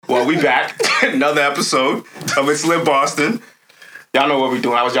Well, we back. Another episode of It's Lit Boston. Y'all know what we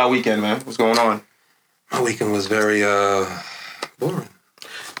doing. How was y'all weekend, man? What's going on? My weekend was very boring.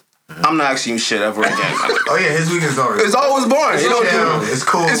 I'm not asking you shit ever again. Oh yeah, his weekend's always. It's always boring. It's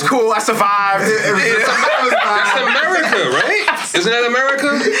cool. It's cool. I survived. That's America, right? Isn't that America?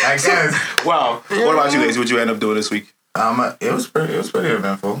 I guess. Well, what about you, Lazy? What'd you end up doing this week? It was pretty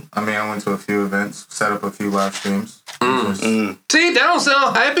eventful. I mean, I went to a few events, set up a few live streams. See, that don't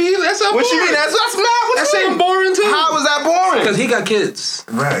sound happy. That's not What boring. you mean? That's mad. What That you sound mean? boring too. How is that boring? Because he got kids.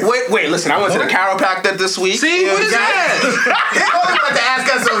 Right. Wait, listen. I went to the chiropractor this week. See, what is that? He only wanted to ask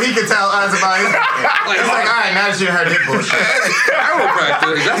us so he could tell us about his. He's like, all right, now that you heard this bullshit.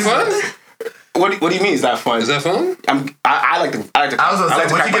 Chiropractor. Is that fun? What do you mean? Is that fun? Is that fun? I like the. I was gonna say,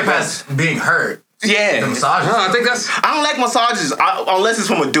 once you get past being hurt, Yeah. the massages. No, I think that's. I don't like massages unless it's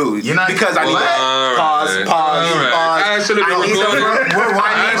from a dude. You're not- because I need pause. I should have been recorded.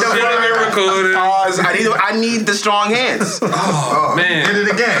 Pause. I need the strong hands. Oh, man. Did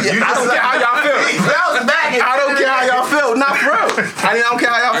it again. Yeah, I don't care how y'all feel. I don't care how y'all feel. Not for real. I don't care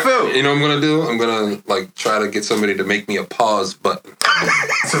how y'all feel. You know what I'm gonna do? I'm gonna try to get somebody to make me a pause button.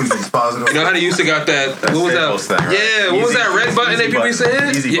 So he's positive. You know how they used to got that? What was that? Right? Yeah, what was that red button that people used to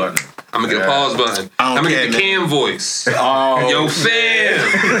hit? Easy button. I'm gonna get a pause button. I'm gonna get the cam voice. Oh, Yo, fam.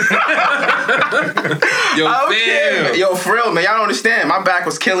 Yo, fam. Yo, for real, man. Y'all don't understand. My back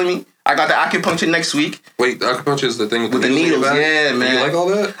was killing me. I got the acupuncture next week. Wait, the acupuncture is the thing with the needles. Yeah, man. You like all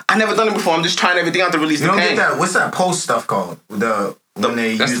that? I never done it before. I'm just trying everything out to release You the don't pain. get that. What's that post stuff called? When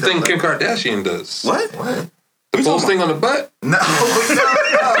they That's use the thing that, Kim Kardashian does. What? The post thing on the butt? No.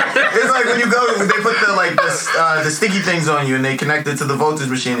 It's like when you go, they put the sticky things on you and they connect it to the voltage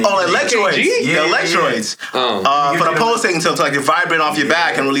machine. Oh, electrodes. Yeah, The electrodes. Oh. For the pulse thing to like vibrate off your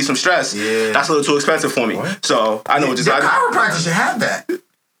back and release some stress. Yeah. That's a little too expensive for me. What? So I know what The you're talking about. chiropractor should have that.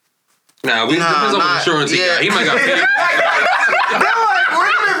 Nah, we depends on what insurance he got. He might got paid.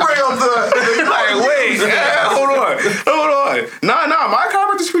 Hold on. Nah, my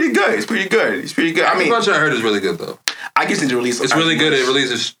chiropractor's pretty good. It's pretty good. I mean, Acupuncture I heard is really good though. I guess to release. It's really good. It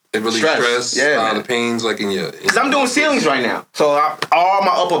releases stress. Yeah, the pains like in your. Because I'm doing ceilings right now, so all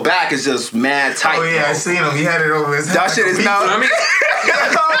my upper back is just mad tight. Oh yeah, I seen him. He had it over his head. That shit is now. I mean,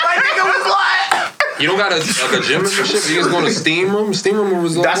 you don't got a gym or some shit. You just going to steam room. Steam room will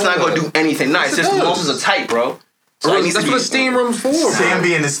resolve. That's not gonna do anything. Nah, it's just the muscles are tight, bro. So that's what a steam room's for. Sam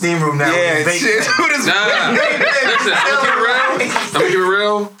be in the steam room now. Yeah, with his vape. shit. Nah, listen, I'm gonna keep it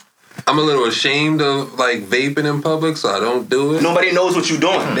real. I'm a little ashamed of vaping in public, so I don't do it. Nobody knows what you're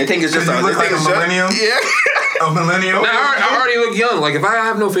doing. They think it's just You look like a millennial. Yeah. A millennial. Nah, I already look young. Like if I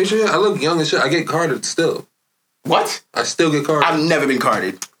have no facial hair, I look young and shit. I get carded still. What? I still get carded. I've never been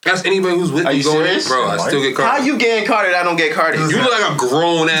carded. Ask anybody who's with Are me you going serious? in, bro. I still get carded. How you getting carded? I don't get carded. You look like a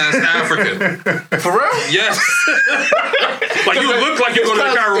grown ass African. For real? Yes. Like you look like you're going to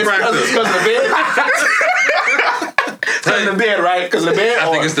the chiropractor. Because of the beard? Because of the beard, right? Because of the beard?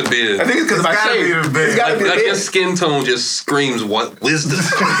 I think it's the beard. I think it's because of my gotta shave. be the beard. It's gotta be the Like your beard. skin tone just screams what wisdom.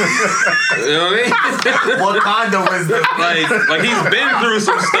 You know what I mean? Wakanda wisdom. Like he's been through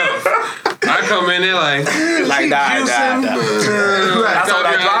some stuff. I come in there like Nah. That's all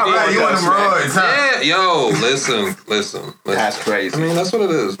that drama Right, you on them roids, huh? yeah, yo, listen. That's crazy. I mean, that's what it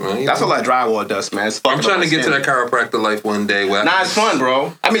is, man. That's all that drywall does, man. It's fucked I'm up trying my to get to skin. that chiropractor life one day. Where Nah, it's fun,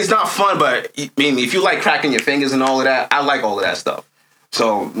 bro. I mean, it's not fun, but I mean, if you like cracking your fingers and all of that, I like all of that stuff.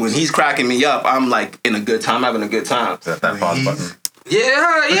 So when he's cracking me up, I'm like in a good time, having a good time. That pause button.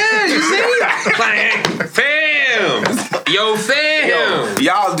 Yeah, you see? Like, fam. Yo, fam.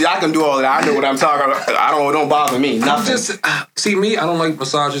 Y'all can do all of that. I know what I'm talking about. Don't bother me. I'm Nothing. just see me. I don't like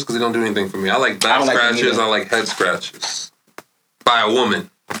massages because they don't do anything for me. I like I back don't like them scratches. either. I like head scratches by a woman.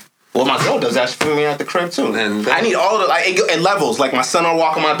 Well, my girl does that for me at the crib too. And I need all the it levels. Like my son will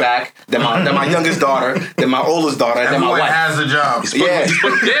walk on my back, then my youngest daughter, then my oldest daughter, then my Everyone wife. has a job. Yeah.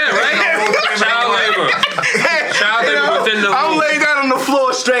 Yeah, right. Child labor. Child labor within the I'm home. laying down on the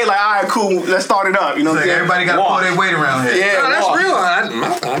floor straight, like, all right, cool, let's start it up. You know what I'm saying? Everybody got to pull their weight around here. Yeah, No, that's walk. real.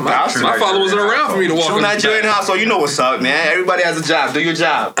 My father wasn't around for me to walk. True on his Nigerian back. household, you know what's up, man. Everybody has a job. Do your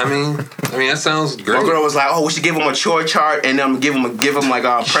job. I mean, that sounds great. My girl was like, "Oh, we should give him a chore chart and give him like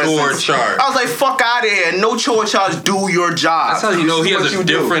a Chore chart. I was like, "Fuck out of here! No chore charts. Do your job." That's how you know he This has is a what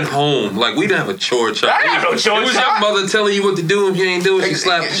you do. different home. Like we didn't have a chore chart. I ain't have no chore It was chart. your mother telling you what to do. If you ain't do it, she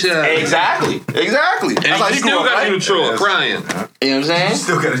slapped the shit out of you. Exactly. And That's how you you still grew up, got to do right? the chore, crying. You know what I'm saying? You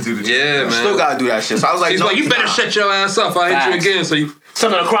still got to do the job. Yeah, man. Still gotta do that shit. So I was like, He's no, like, you better shut your ass up. I hit you Facts. again. So you.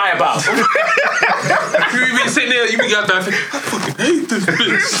 something to cry about. You be sitting there, you be got that. I fucking hate this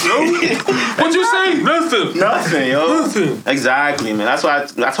bitch, yo. What'd you say? Nothing. Nothing, yo. Nothing. Exactly, man. That's why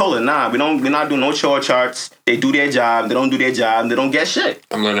I told her, nah, we're not doing no chore charts. They do their job. They don't do their job. They don't get shit.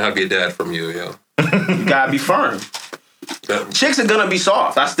 I'm learning how to be a dad from you, yo. You gotta be firm. Chicks are gonna be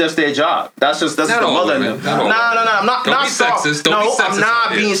soft. That's just their job. That's the mother. Man. No. I'm not. Don't not be soft. sexist. Don't be sexist I'm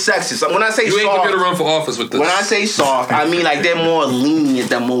not out being here. sexist. When I say You ain't soft, gonna be able to run for office with this. when I say soft, I mean like they're more lenient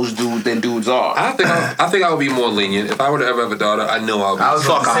than most dudes are. I think I would be more lenient if I were to ever have a daughter. I know I would. I was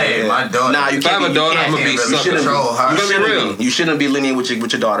Fuck gonna out say here. my daughter. Nah, you If I can't have a be. daughter, I'm gonna be You sucker. control her. You gonna be real. You shouldn't be lenient with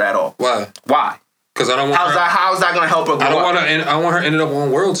your daughter at all. Why? Why? Because I don't want her. How's that gonna help her grow I don't up? want her. I want her ended up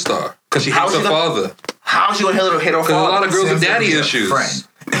on World Star because she hates her father. How's she gonna hit her Because a lot of girls with daddy issues. Friend.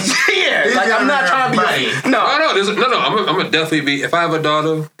 Yeah, like I'm not trying to be. No, I'm gonna definitely be. If I have a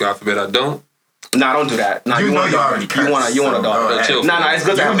daughter, God forbid I don't. Nah, don't do that. Nah, You know want you a already daughter. You want a daughter. cursed. Chill. Nah, it's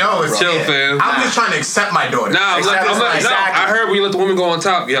good to have. You know it's Chill, fam. I'm just trying to accept my daughter. Nah, Exactly. I heard when you let the woman go on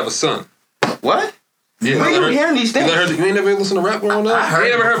top, you have a son. What? Yeah, Where you hearing these things? You ain't never listened to rap growing up? I heard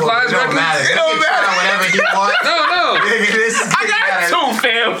You ain't never heard before, Fly's it don't records? matter. It He don't can try matter. whatever he wants. No. I got two,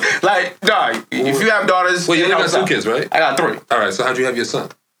 fam. Like, dog, if you have daughters, Well, you it only got helps two out. kids, right? I got three. All right, so how'd you have your son?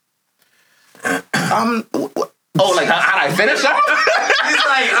 Like how'd I finish up? He's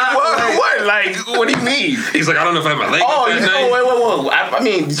like, What? Like, what do you mean? He's like, I don't know if I have my leg Oh, up you that know, night. wait. I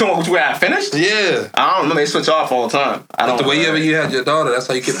mean, you talking about where I finished? Yeah. I don't remember. They switch off all the time. I don't. The way you had your daughter, that's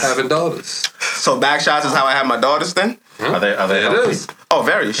how you keep having daughters. So back shots is how I have my daughters then. Are they It healthy? is. Oh,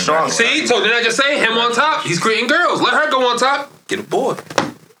 very strong. See, so didn't I just say him on top? He's creating girls. Let her go on top. Get a boy.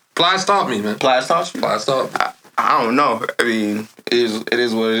 Fly stop me, man. Blast Fly stop. I don't know. I mean, it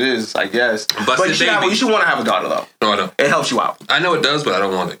is what it is, I guess. But Busted you should want to have a daughter though. No, I don't. It helps you out. I know it does, but I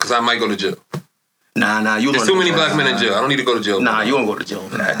don't want it because I might go to jail. Nah, you. There's too many black men in jail. I don't need to go to jail. Nah, you won't go to jail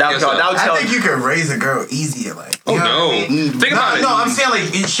for that. Yes, sir. I think you could raise a girl easier, like. Oh, You know no. what I mean? Think about it. No, I'm saying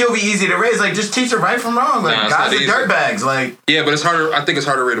like she'll be easy to raise. Like just teach her right from wrong. Like Nah, it's guys not are easy. dirtbags. Like Yeah, but it's harder. I think it's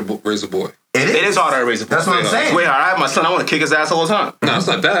harder to raise a boy. It is harder to raise a boy. That's what I'm Yeah. saying. Wait, I have my son. I want to kick his ass all the time. No, it's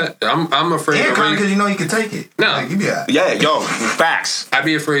not that. I'm afraid And of kind raising. because you know you can take it. No. Like, you be alright. Yeah, yo, facts. I'd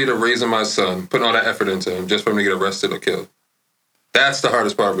be afraid of raising my son, putting all that effort into him, just for him to get arrested or killed. That's the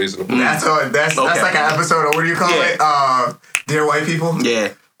hardest part of raising a boy. That's that's Okay. like an episode of what do you call Yeah. it? Dear White People. Yeah.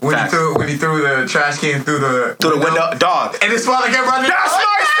 When facts. he threw the trash can through the window, dog. and his father kept running. That's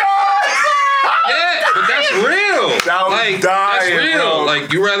my son. Yeah, but that's real. That was Like, dying, that's real. bro.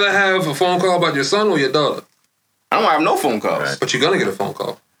 Like, you rather have a phone call about your son or your daughter? I don't have no phone calls. But you're gonna get a phone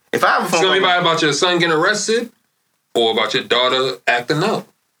call. If I have a It's phone gonna be call, about your son getting arrested or about your daughter acting up.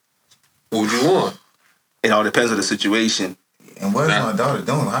 What would you want? it all depends on the situation. And what is Nah. my daughter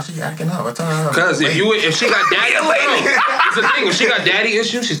doing? How's she acting up? I told her. Because if she got daddy, it's the thing. If she got daddy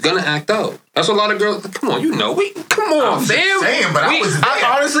issues, she's gonna act out. That's what a lot of girls. Come on, you know, come on, I'm just fam. saying, but I was there.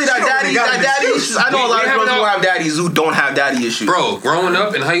 Honestly, She already got an excuse. I know a lot of We girls have who no- have daddies who don't have daddy issues. Bro, growing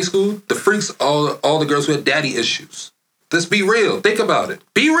up in high school, the freaks, all the girls who had daddy issues. Let's be real. Think about it.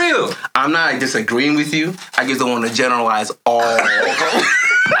 Be real. I'm not disagreeing with you. I just don't want to generalize all.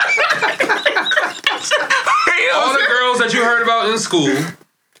 All the girls that you heard about in school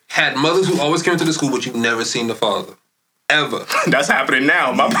had mothers who always came to the school, but you've never seen the father. Ever. That's happening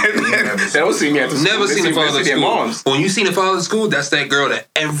now. My parents, they don't see me at the school. Never They seen see the father they at see their school. moms. When you seen the father at school, that's that girl that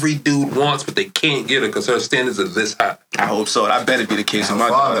every dude wants, but they can't get her because her standards are this high. I hope so. That better be the case with My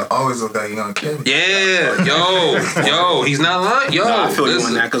my father daughter. always looked like he gonna kill me. Yeah, yo, he's not lying. Yo, Nah, I feel you on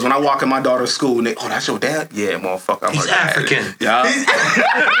listen. that because when I walk in my daughter's school and they, oh, that's your dad? Yeah, motherfucker. I'm He's her dad. African. Yeah.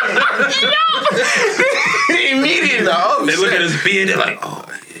 Immediately. Oh, They look shit. at his beard, they're like, oh,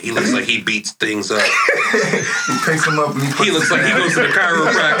 he looks like he beats things up. He picks him up and He looks like he goes to the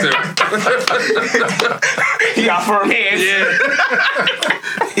chiropractor. He got firm hands. Yeah.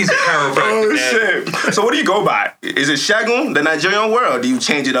 He's a chiropractor. Oh, man. shit. So what do you go by? Is it Shegun, the Nigerian word, or do you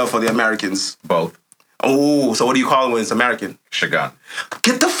change it up for the Americans? Both. Oh, so what do you call it when it's American? Shagun.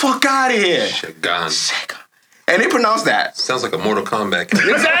 Get the fuck out of here. Shit, gone. Shegun. And they pronounce that. Sounds like a Mortal Kombat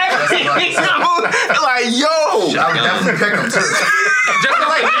character. Exactly. Like, yo. I would definitely pick him too. Just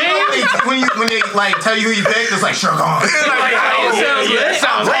like when they like tell you who you picked, it's like Shogun. It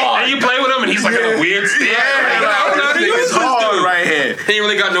sounds hard. And you play with him, and he's like in a weird stance. Yeah, Like, I don't know how to use it's this hard dude. right here. He ain't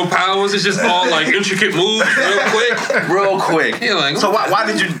really got no powers. It's just all like intricate moves, real quick. Real quick. You're like, So why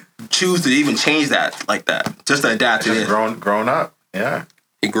did you choose to even change that like that? Just to adapt to Just it. grown up. Yeah.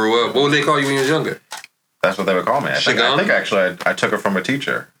 He grew up. What would they call you when you was younger? That's what they would call me. I think actually I took it from a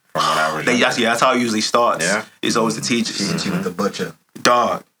teacher from when I was young. That's how it usually starts. Yeah. It's always the teachers. Hit you with the butcher.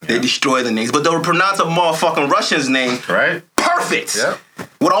 Dog. They destroy the names. But they'll pronounce a motherfucking Russian's name. Right? perfect. Yep.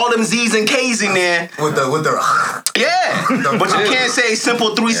 With all them Z's and K's in there. With the Yeah. But you can't say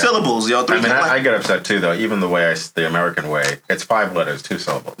simple 3 syllables, yo. I get upset too, though. Even the way the American way, it's 5 letters, 2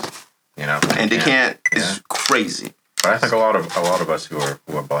 syllables. You know, and they can't. It's crazy. But I think a lot of us who are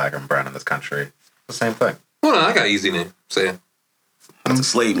black and brown in this country, the same thing. Hold on, I got an easy name. Say it. That's a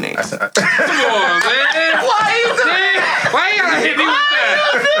slave name. Come on, man. Why you gotta hit me with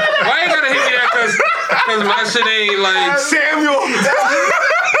that? Why you gotta hit me that? Cause my shit ain't like Samuel.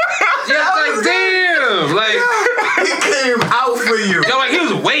 Yeah, like damn, like he came out for you. yo, like he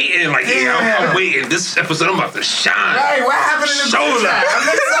was waiting, like I'm waiting. This episode, I'm about to shine. Hey, what happened in the Shoulder.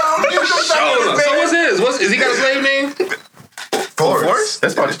 Shoulder. So what's his? Is he got a slave name? Forrest.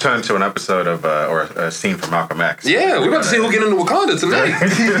 That's about to turn into an episode of or a scene from Malcolm X. Yeah, we're about to see who get into Wakanda tonight.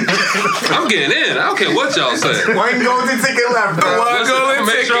 I'm getting in. I don't care what y'all say. One golden ticket left, bro. Listen,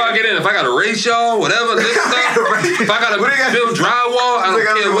 make sure I get in. If I gotta race y'all, whatever, this stuff. If I gotta build drywall, I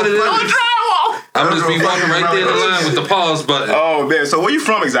don't care what it is. I'm just be walking right there in the line with the pause button. Oh man, so where you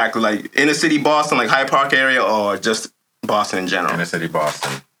from exactly? Like inner city Boston, like Hyde Park area, or just Boston in general? Inner city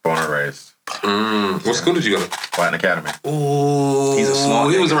Boston, born and raised. What school did you go to? Latin Academy. Oh, he's a small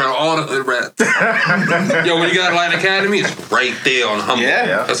he nigga. was around all the hood rats. Yo, when you got Latin Academy, it's right there on Humboldt.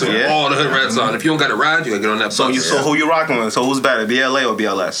 Yeah. That's where all the hood rats are. And if you don't got a ride, you gotta get on that bus. So who you rocking with? So who's better, BLA or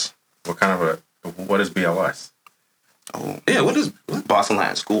BLS? What is BLS? Yeah, what is Boston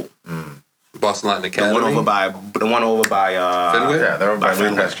Latin School. Boston Latin Academy? The one over by Fenway? Yeah, they're over by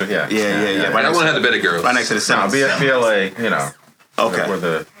Fenway. Lancaster. Yeah. Yeah. Right, that one had the better girls. Right next to the No, center. BLA, you know.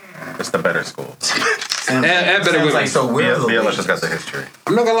 Okay. It's the better school. And better women. Like, so where's the BLS ladies? just got the history.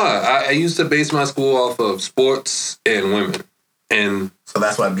 I'm not gonna lie. I used to base my school off of sports and women. And So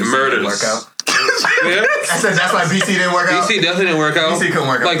that's why BC murders. didn't work out. yeah, I said that's why BC didn't work out. BC definitely didn't work out. BC couldn't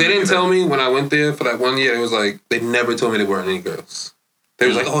work out. Like, they didn't tell me when I went there for that 1 year. It was like, they never told me there weren't any girls. They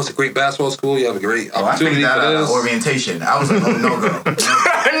was like, oh, it's a great basketball school. You have a great I opportunity figured that for out this. at orientation. I was like, oh, no go.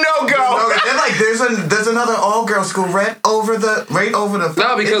 No go. They're like, there's another all girl school right over the.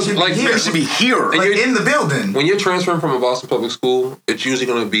 No, because, it should like, be here. It should be here. And like you're- in the building. When you're transferring from a Boston public school, it's usually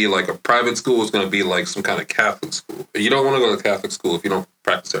going to be like a private school. It's going to be like some kind of Catholic school. You don't want to go to Catholic school if you don't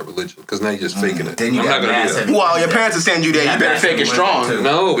practice that religion, because now you're just faking it. Then you I'm got not going to do massive- that. Well, your parents will send you there. Yeah, You better that's fake it what we strong. went to.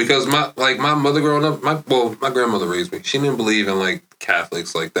 No, because my mother growing up, my grandmother raised me. She didn't believe in like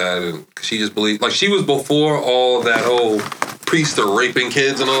Catholics like that, and cause she just believed, like, she was before all that whole priests are raping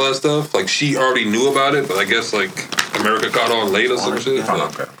kids and all that stuff. Like, she already knew about it, but I guess like America caught on late or some shit.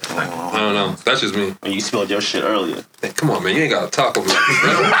 Oh, But okay. I don't know. That's just me. And you spilled your shit earlier. Hey, come on, man, you ain't gotta talk about me.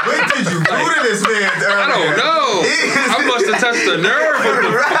 When did you do to this man? I don't know. I must have touched the nerve with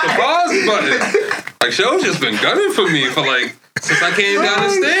the pause button. Like, Show's just been gunning for me for like since I came down the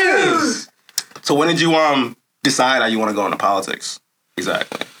stairs. So when did you decide how you want to go into politics?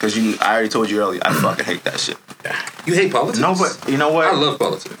 Exactly. Because I already told you earlier, I fucking hate that shit. You hate politics? No, but you know what? I love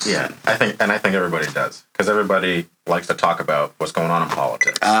politics. Yeah, I think everybody does, because everybody likes to talk about what's going on in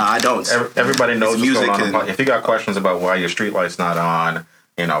politics. I don't. Everybody knows It's what's music going on in and- politics. If you got questions about why your street light's not on,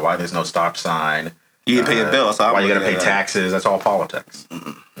 you know, why there's no stop sign, You didn't pay your bill, so why you got to looking pay at that. taxes, that's all politics.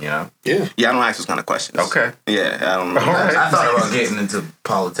 You know? Yeah. Yeah, I don't ask those kind of questions. Okay. Yeah, I don't know. All right. I thought about getting into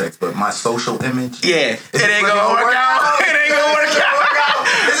politics, but my social image. Yeah, it ain't gonna work out. It ain't gonna work out.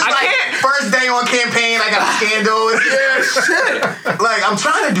 This is I like can't. first day on campaign. I got a scandal. Yeah, shit. Like, I'm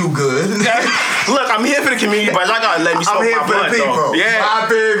trying to do good. Look, I'm here for the community, but y'all gotta let me smoke I'm here my for the blunt, people. though. Yeah. My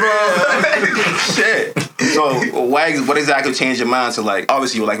people. Shit. So, what exactly changed your mind? So, like,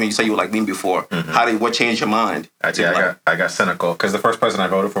 obviously, you were like me. You said you were like me before. What changed your mind? I got cynical, because the first president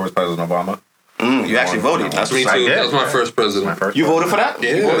I voted for was President Obama. You actually voted. That's Me what too. did, That was my first president. My first You voted for that?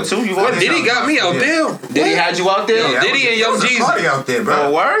 Yeah. You voted too? You voted? Diddy got me out there. Diddy had you out there? Yo, Diddy and Young There's a party Jeezy. out there, bro.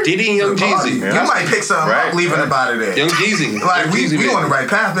 Oh, word? Diddy and Young Jeezy. You might pick something up leaving up out of there. Young Jeezy. Like, Young we Jeezy, on the right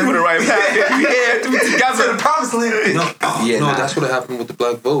path, baby. You the right path. Yeah, we Got to the together. promised land. No, Yeah, no, nah. that's what happened with the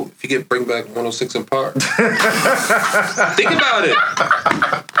black vote. If you bring back 106 in Park. Think about it.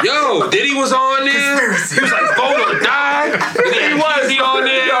 Yo, Diddy was on there. Conspiracy. He was like, vote or die. He was. He on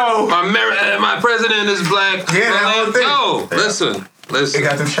there. Yo. My president is black. Yeah, that whole thing. Yo, listen. They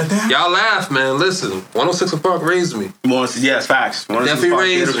got them shut down. Y'all laugh, man. Listen, 106 in Park raised me. Yes, facts. Definitely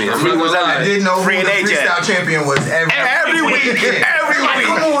raised me. I'm not gonna lie. I didn't know who Free the and AJ. freestyle champion was Every week. Every Like, week.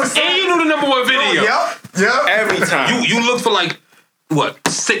 come on, son. And you knew the number one video. Yep. Every time. You looked for like, what,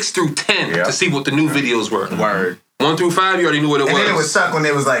 6 through 10 Yeah. to see what the new videos were. Word. 1 through 5, you already knew what it And was. then it would suck when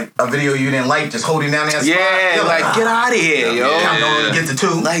there was like a video you didn't like, just holding down that spot. Yeah, You're like, get out of here, yo. I'm going to get to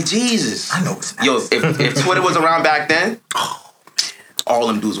 2. Like, Jesus. I know it's nice. Yo, if Twitter was around back then, all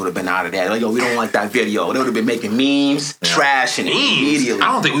them dudes would have been out of there. Like, yo, we don't like that video. They would have been making memes, trashing it immediately.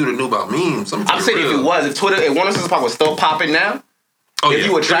 I don't think we would have knew about memes. I'm saying if Twitter, if One Sisters Park was still popping now, if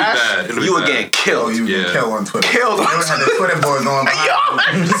you were trash, you were getting killed. Oh, you would get killed on Twitter. Killed on Twitter. They would have the Twitter boys on.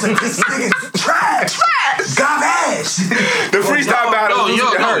 This nigga's trash. Garbage. The freestyle battle.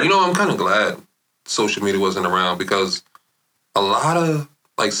 You know, I'm kind of glad social media wasn't around because a lot of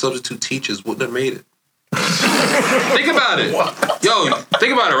like substitute teachers wouldn't have made it. Think about it. Yo,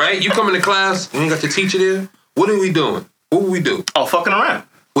 think about it, right? You come into class, you ain't got your teacher there. What are we doing? What would we do? Oh, fucking around.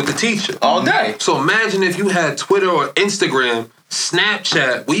 With the teacher. All day. So imagine if you had Twitter or Instagram,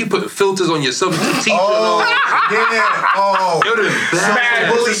 Snapchat, where you put filters on your substitute teacher and all that. Oh. It would have been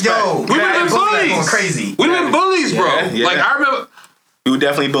bad. Bullies, yo. We would have been bullies. Going crazy. We would have been bullies, bro. Yeah. Like, I remember. You were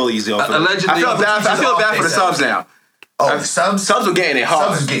definitely bullies, yo. Allegedly. I feel bad for the subs now. Oh, subs? Subs were getting it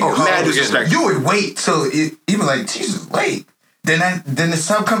hard. Subs were getting mad disrespect. You would wait till even like, Jesus, late. Then the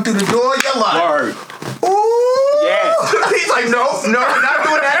sub come through the door, you're like, Word. ooh. Yeah. He's like, no, we're not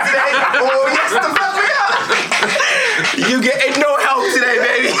doing that today. Oh, yes, the fuck we are. You get no help today,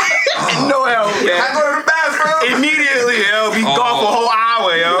 baby. No help, I man. go to the bathroom. Immediately, yo. Be gone for a whole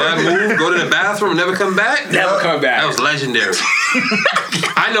hour, yo. That move, go to the bathroom, never come back. Never come back. That was legendary.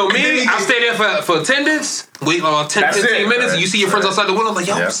 I know me. I stay there for attendance. Wait about 10, That's 15 it, minutes. right. And you see your friends outside the window. I'm like,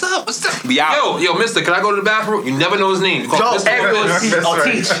 yo, what's up? What's up? Be out. Yo, mister, can I go to the bathroom? You never know his name. You call Joe, Mr.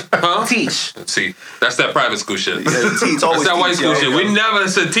 teach. Huh? Teach. See, that's that private school shit. Yeah, teach. That's Always that white teach, school yo. shit. We never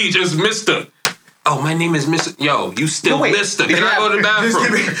said teach. It's Mister. Oh, my name is Mister. Yo, you still No, wait. Mister. Did Can you I go to the Just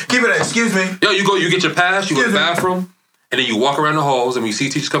bathroom? keep it, excuse me. Yo, you get your pass, you go to the Excuse me. bathroom, and then you walk around the halls, and when you see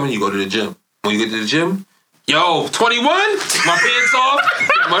teachers coming, you go to the gym. When you get to the gym, yo, 21, my pants off,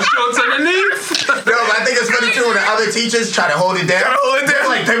 my shorts underneath. No, but I think it's funny too when the other teachers try to hold it down.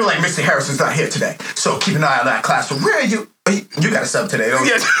 They were like, Mr. Harrison's not here today, so keep an eye on that classroom. Where are you? You got a sub today, don't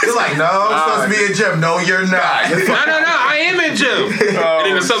you? You're like, no, I'm supposed to be in gym. No, you're not. No, I am in gym. And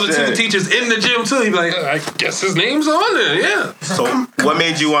then the substitute teacher's in the gym too. He'd be like, I guess his name's on there, yeah. So, what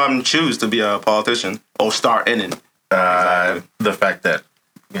made you choose to be a politician or start in it? The fact that,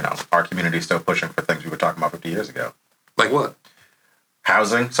 you know, our community is still pushing for things we were talking about 50 years ago. Like what?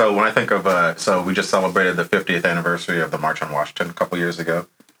 Housing. So when I think of, so we just celebrated the 50th anniversary of the March on Washington a couple years ago.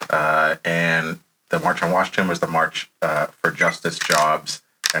 And the March on Washington was the march for justice, jobs,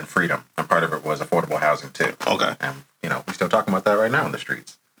 and freedom. And part of it was affordable housing too. Okay. And, you know, we're still talking about that right now in the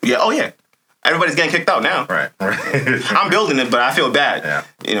streets. Yeah. Oh, yeah. Everybody's getting kicked out now. Right. I'm building it, but I feel bad. Yeah.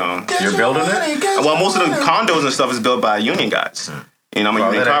 You know. You're building it? Well, most of the condos and stuff is built by union guys. You know, I'm a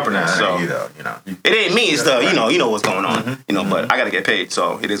union carpenter, so you though, you know. it ain't me. It's the you know what's going on. You know, but I gotta get paid,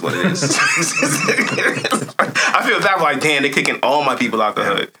 so it is what it is. I feel bad, like damn, they're kicking all my people out the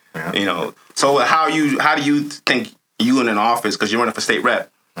hood. Yeah. You know, so how do you think you in an office because you're running for state rep?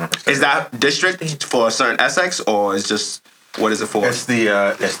 Is that district for a certain Essex or is just what is it for? It's the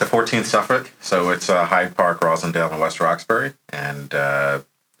 14th Suffolk, so it's Hyde Park, Rosendale, and West Roxbury, and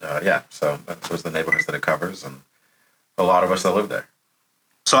yeah, so those are the neighborhoods that it covers, and a lot of us that live there.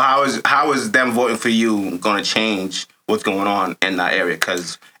 So how is them voting for you going to change what's going on in that area?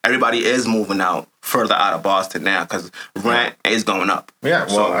 Because everybody is moving out further out of Boston now because rent is going up. Yeah, well,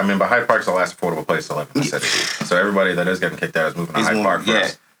 So- I mean, but Hyde Park's the last affordable place to live in the city. So everybody that is getting kicked out is moving to Hyde Park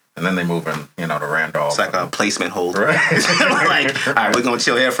first. And then they move in, you know, to Randolph. It's like a placement hold. Right. Like, all right, we're going to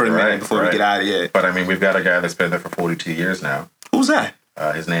chill here for a minute before we get out of here. But, I mean, we've got a guy that's been there for 42 years now. Who's that?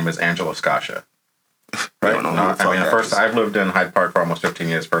 His name is Angelo Scotia. Right. Don't know who the fuck I mean, that first is. I've lived in Hyde Park for almost 15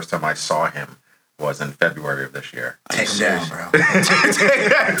 years. First time I saw him was in February of this year. Take him down, bro.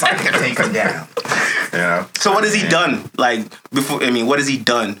 Take him down. You know? So what has he done? Like before? I mean, what has he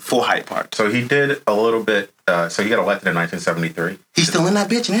done for Hyde Park? So he did a little bit. So he got elected in 1973. He's still in that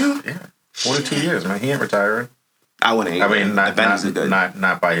bitch now. Yeah, 42 years, man. He ain't retiring. I wouldn't. I mean, the Benjis are good.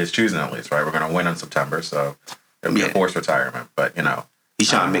 not by his choosing at least, right? We're gonna win in September, so it'll be a forced retirement. But you know, He's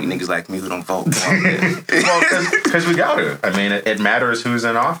trying to make niggas like me who don't vote. well, because we got to. I mean, it matters who's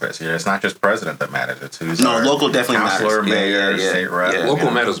in office. You know, it's not just president that matters. It's who's our local definitely counselor, matters. mayor, Yeah. state rep. Yeah. Local you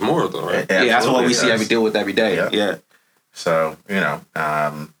know. matters more, though, right? Yeah, that's what we see Absolutely, deal with every day. Yeah. Yeah. So, you know,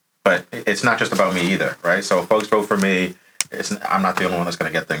 but it's not just about me either, right? So if folks vote for me, I'm not the only one that's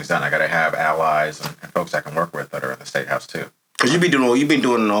going to get things done. I got to have allies and folks I can work with that are in the state house too. Because you've been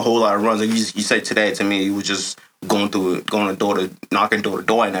doing a whole lot of runs. Like you said today to me, you were just going knocking door to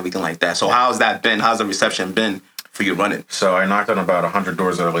door and everything like that. So how's that been? How's the reception been for you running? So I knocked on about 100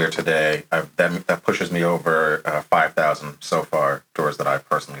 doors earlier today. That pushes me over 5,000 so far doors that I've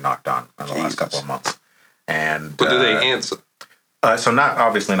personally knocked on in the last couple of months. And But do they answer? So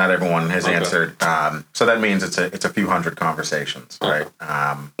obviously not everyone has answered. So that means it's a few hundred conversations, right?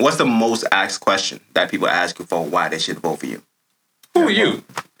 What's the most asked question that people ask you for why they should vote for you? Who are you?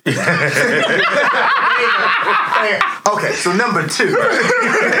 Okay, so number 2.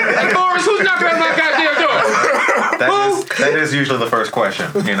 Hey, Boris, who's knocking on my goddamn door? That is usually the first question.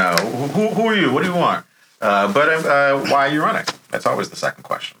 You know, who are you? What do you want? But why are you running? That's always the second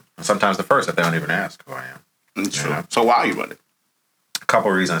question. And sometimes the first if they don't even ask who I am. True. You know? So why are you running? A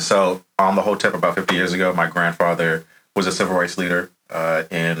couple of reasons. So on the whole tip, about 50 years ago, my grandfather was a civil rights leader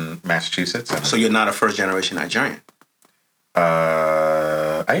in Massachusetts. So you're not a first generation Nigerian?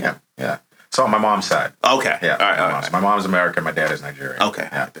 I am, yeah. So on my mom's side. Okay. Yeah. All right. My mom's American, my dad is Nigerian. Okay.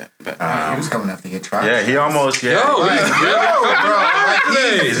 Yeah. He was coming after your tribe. Yeah, he almost, yeah. Yo,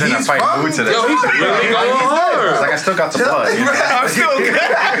 He's in a fight mood today. Yo, he's really going It's hard. like I still got the blood. You know? I'm still good.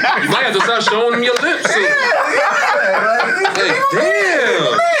 You might have to start showing him your lips soon. Hey,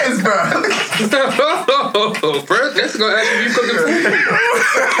 damn. First, that's gonna ask you cooking food.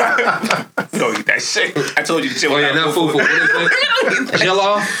 You don't eat that shit. I told you the shit. Oh yeah, not food. What is it?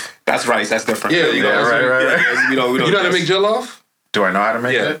 Jell-off? That's rice. That's different. Yeah, you know. Right. We don't You know how to make jell-off? Do I know how to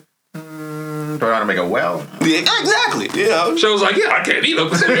make Yeah. it? Do I know how to make it well? Yeah, exactly. Yeah. Show's like, yeah, I can't eat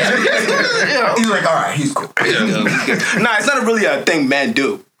them. So, yeah. He's like, all right, he's cool. Nah, it's not really a thing men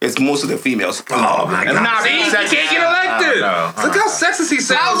do. It's most of the females. Oh my God. Not See, being you sexist. can't get elected. Look how sexist he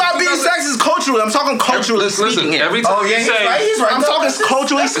sounds. How's that being sexist culturally? I'm talking culturally speaking Listen, here. every time Oh, yeah, you he's say, right. He's right. I'm talking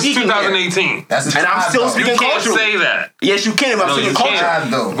culturally it's speaking here. 2018. That's And I'm still You speaking can't culturally. say that. Yes, you can. If I'm No, speaking you culture.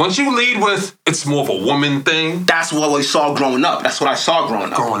 can't. though. Once you lead with, it's more of a woman thing. That's what we saw growing up. That's what I saw growing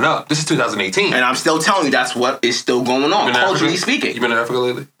up. Growing up, this is 2018. And I'm still telling you that's what is still going on, You been to culturally Africa? speaking. You been to Africa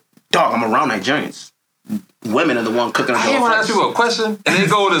lately? Dog, I'm around Nigerians. Women are the one cooking. I hate when I ask people a question and they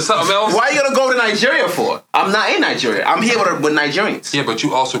go to something else. Why are you gonna go to Nigeria for? I'm not in Nigeria. I'm here with Nigerians. Yeah, but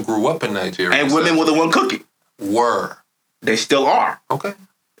you also grew up in Nigeria. And women were the one cooking. were. They still are. Okay.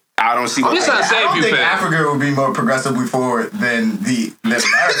 I don't see. I'm just trying to I save don't you, think fam. Africa would be more progressively forward than America. That's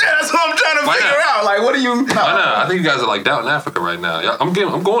what I'm trying to Why figure not? out. Like, what do you? Why not? I think you guys are like down in Africa right now. I'm going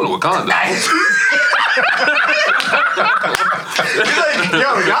to Wakanda. Yo,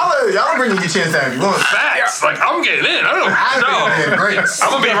 y'all are bringing your chance down if you want. Facts. Like, I'm getting in. I don't know. Great. I'm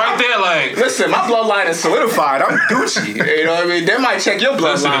going to be right there like, Listen, my bloodline is solidified. I'm Gucci. You know what I mean? They might check your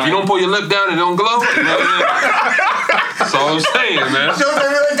bloodline. listen, if you don't pull your lip down and it don't glow, you know what I mean? That's all I'm saying, man.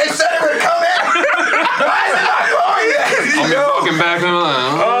 They said it would come in. Why is it not going yet? I'll be walking back and I'm like,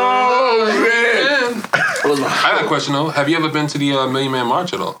 Oh man. I got a question though. Have you ever been to the Million Man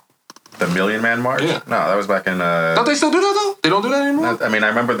March at all? The Million Man March? Yeah. No, that was back in. Don't they still do that though? They don't do that anymore? I mean, I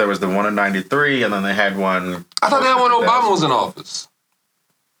remember there was the one in '93, and then they had one. I thought they had one when Obama was in office.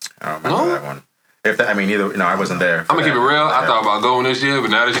 I don't remember No? that one. If that, I mean, either. No, I wasn't there. I'm gonna keep it real. I thought about going this year, but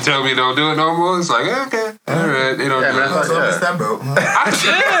now that you tell me don't do it no more, it's like, okay, all right, they don't Yeah, do man, it. I thought- So it's that boat.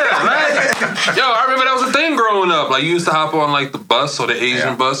 Yo, I remember that was a thing growing up. Like, you used to hop on like the bus or the Asian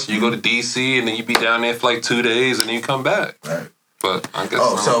Yeah. bus. You go to DC and then you be down there for like 2 days and then you come back. Right. But I guess.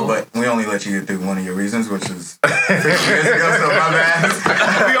 Oh, so but we only let you get through one of your reasons, which is 50 years ago. So my bad.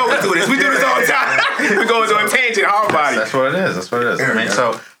 We always do this. We do this all the time. We go into a tangent, hard body. That's what it is. That's what it is. I mean,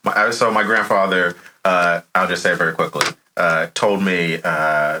 so my grandfather, I'll just say it very quickly, told me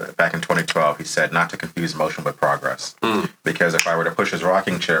back in 2012, he said not to confuse motion with progress. Because if I were to push his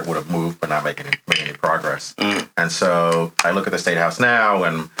rocking chair, it would have moved but not make any progress. And so I look at the State House now,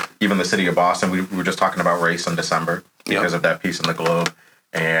 and even the city of Boston, we were just talking about race in December because of that piece in the Globe.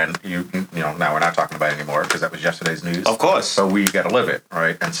 And you know, now we're not talking about it anymore because that was yesterday's news. Of course. So we got to live it,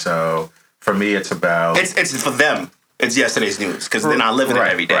 right? And so for me, it's about It's for them. It's yesterday's news because they're not living it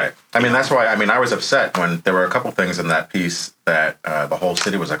every day. Right. I mean, that's why. I mean, I was upset when there were a couple things in that piece that the whole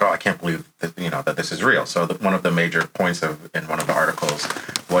city was like, "Oh, I can't believe that that this is real." So one of the major points in one of the articles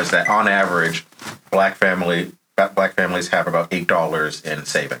was that on average, black families have about $8 in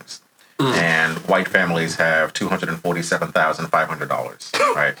savings, and white families have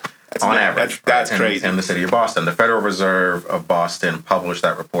 $247,500. Right. On average, that's right, crazy. in the city of Boston. The Federal Reserve of Boston published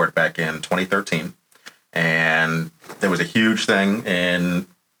that report back in 2013. And there was a huge thing in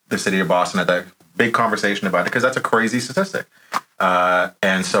the city of Boston at that big conversation about it because that's a crazy statistic.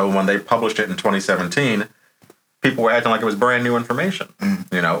 And so when they published it in 2017, people were acting like it was brand new information,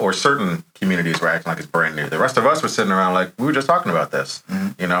 or certain communities were acting like it's brand new. The rest of us were sitting around like, we were just talking about this.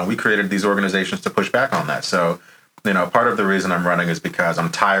 We created these organizations to push back on that. So, part of the reason I'm running is because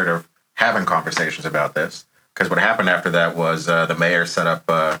I'm tired of having conversations about this. Because what happened after that was the mayor set up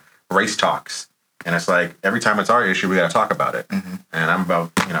race talks. And it's like, every time it's our issue, we got to talk about it. And I'm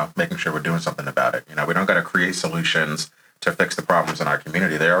about, making sure we're doing something about it. We don't got to create solutions to fix the problems in our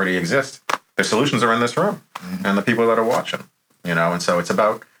community. They already exist. The solutions are in this room and the people that are watching. And so it's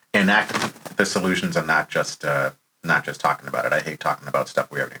about enacting the solutions and not just talking about it. I hate talking about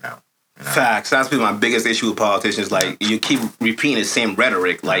stuff we already know. Facts. That's been my biggest issue with politicians. Like, you keep repeating the same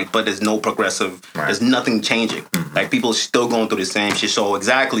rhetoric, but there's no progressive. Right. There's nothing changing. Mm-hmm. Like, people are still going through the same shit. So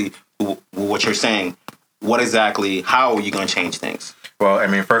exactly what you're saying. How are you going to change things? Well, I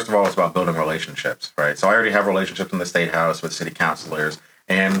mean, first of all, it's about building relationships, right? So I already have relationships in the State House with city councilors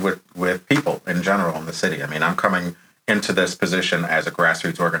and with people in general in the city. I mean, I'm coming into this position as a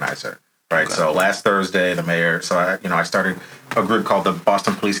grassroots organizer. Right. Okay. So last Thursday, the mayor. So I started a group called the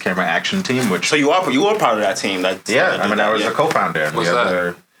Boston Police Camera Action Team. Which you are part of that team. I was a co-founder. What's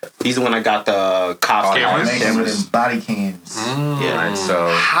that? He's the one that got the cops cameras, body cams. Yeah. Right, so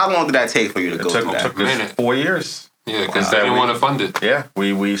how long did that take for you to go through that? It took us 4 years. Yeah, because they didn't want to fund it. Yeah,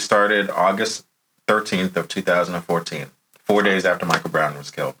 we started August 13th of 2014, 4 days after Michael Brown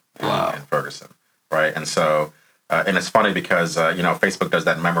was killed in Ferguson. Right, and so. And it's funny because, Facebook does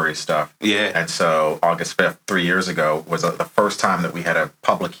that memory stuff. Yeah. And so August 5th, 3 years ago, was the first time that we had a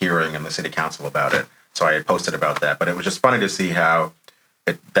public hearing in the city council about it. So I had posted about that. But it was just funny to see how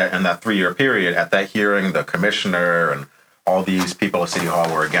in that 3-year period, at that hearing, the commissioner and all these people at City Hall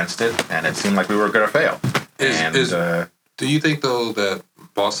were against it. And it seemed like we were going to fail. Do you think, though, that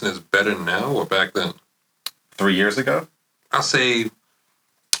Boston is better now or back then? 3 years ago? I'll say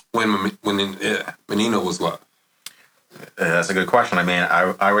when Menino was live. That's a good question. I mean,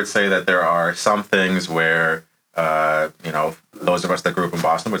 I would say that there are some things where, those of us that grew up in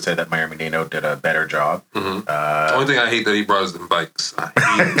Boston would say that Mayor Menino did a better job. Mm-hmm. The only thing I hate that he brought is them bikes. I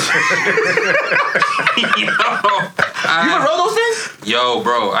hate you would roll those things? Yo,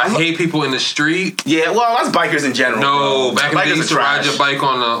 bro, I hate people in the street. Yeah, well, that's bikers in general. No, back in the day, you used to ride your bike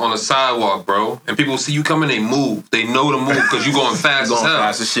on a sidewalk, bro. And people see you coming, they move. They know to move because you going fast as hell.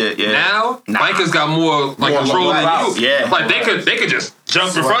 Fast as shit, yeah. Now, bikers got more control than you. Yeah. Like, they could just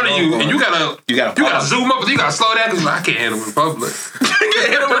jump in front of you, and you gotta zoom up, and you gotta slow down because I can't hit them in public. I can't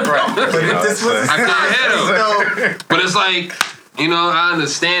hit them in public. I can't hit them. But it's like, I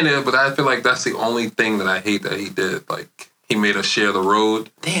understand it, but I feel like that's the only thing that I hate that he did. Like, he made us share the road.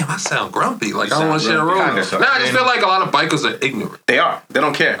 Damn, I sound grumpy. Like, I don't want to share the road. I just feel like a lot of bikers are ignorant. They are. They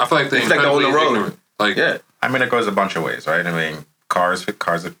don't care. I feel like they're incredibly ignorant. Like, yeah. I mean, it goes a bunch of ways, right? I mean, cars are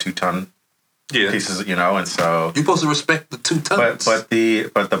 2-ton pieces, and so you're supposed to respect the 2 tons. But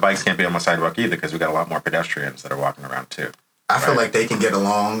the bikes can't be on my sidewalk either because we got a lot more pedestrians that are walking around too. I feel like they can get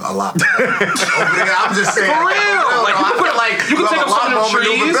along a lot better. Over there, I'm just saying. For real. You can take up some of them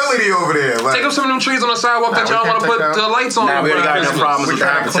trees. Over there. Take up some of them trees on the sidewalk that y'all want to put the lights on. Nah, we already got enough problems with the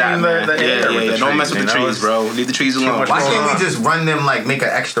habitat. Yeah. Don't mess with the trees, bro. Leave the trees alone. Why can't we just run them, make an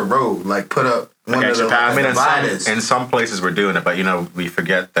extra road? Like, put up one of the dividers. In some places we're doing it, but, we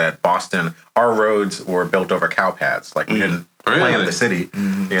forget that Boston, our roads were built over cow paths. Like, we didn't plan the city.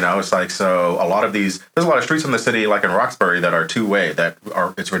 Mm-hmm. It's like, so a lot of there's a lot of streets in the city, like in Roxbury, that are two-way,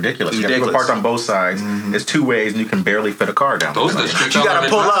 it's ridiculous. You have people parked on both sides. Mm-hmm. It's 2 ways, and you can barely fit a car down. Those are the streets you gotta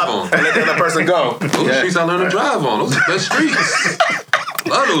pull up and let the other person go. Those are the streets I learned to drive on. Those are the best streets.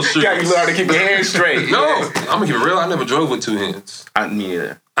 Love those streets. You learn to keep your hands straight. No, I'm gonna keep it real. I never drove with 2 hands. Me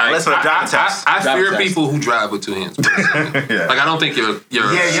either. I fear people who drive with 2 hands. Yeah. Like, I don't think you're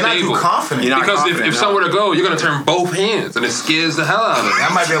you're stable. not too confident. Because if somewhere to go, you're gonna turn both hands, and it scares the hell out of them.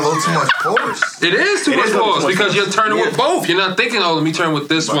 That might be a little too much force. It is too much force because you're turning with both. You're not thinking, let me turn with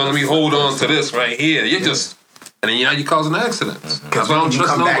this one. Let me hold on to this right here. You're just. And then you're causing accidents. Because when you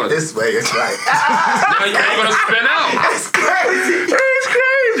come back this way, it's like... now you're going to spin out. It's crazy.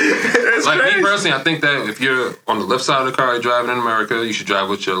 It's crazy. Me personally, I think that if you're on the left side of the car driving in America, you should drive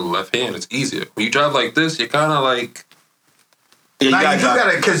with your left hand. It's easier. When you drive like this, you're kind of like... Yeah, you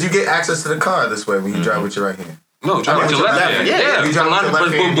gotta, because you get access to the car this way when you drive with your right hand. No, drive with your left hand. Yeah. You drive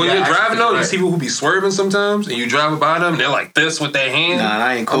when you're driving, though, you see people who be swerving sometimes, and you drive by them, they're like this with their hand. Nah,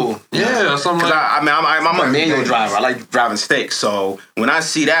 that ain't cool. Yeah, something like that. I'm a manual driver. I like driving stick. So when I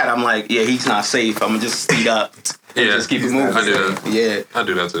see that, I'm like, yeah, he's not safe. I'm going to just speed up. Yeah, just keep it moving. I do that. Yeah. I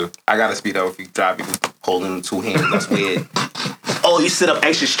do that, too. I got to speed up if you drive people holding 2 hands. That's weird. Oh, you sit up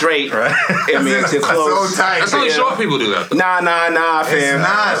extra straight. Right. I mean, it's close. So tight. That's only short people do that. Nah, fam.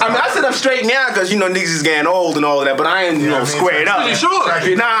 I sit up straight now because, niggas is getting old and all of that, but I ain't, squared up. You sure?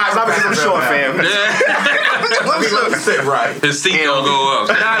 Nah, it's not because I'm short, fam. Yeah. Let me sit right. His seat don't go up.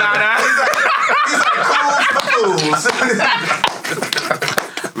 Nah. He's like, cool.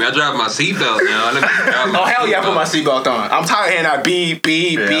 I mean, I drive my seatbelt now. Hell yeah, I put my seatbelt on. I'm tired of hearing that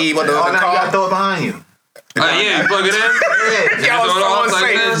beep. What the car? You gotta throw it behind you. Yeah, you plug it in. Yo, You so throw it off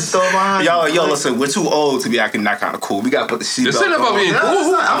insane. Yo, listen, we're too old to be acting that kind of cool. We gotta put the This seatbelt ain't about on. being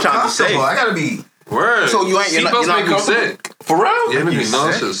cool. I'm trying to be safe. I gotta be. Word. So you ain't- you're not Seatbelts make you comfortable? sick. For real? Yeah, it make me You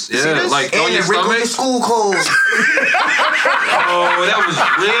nauseous. sick? Yeah, like on And your it wrinkles stomach. your school clothes. Oh, that was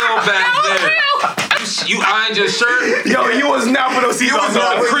real back then. You ironed your shirt. Yo, you was not putting those seatbelts The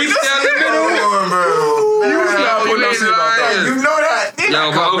on. crease down the middle. You was not putting those seatbelts on. You know that.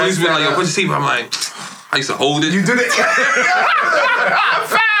 Yo, my uncle used to be like, yo, put your seatbelt. I'm like, I used to hold it. You did it.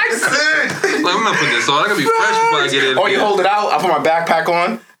 Like, I'm not putting this on. I gotta be fresh before I get in. Or you hold it out. I put my backpack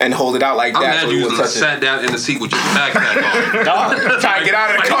on and hold it out like I'm that. mad so you you wouldn't touch it. sat down in the seat with your backpack on. Dog, trying to get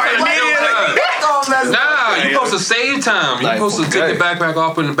out of the car immediately. Nah, you supposed to save time. You Like, supposed to take okay. your backpack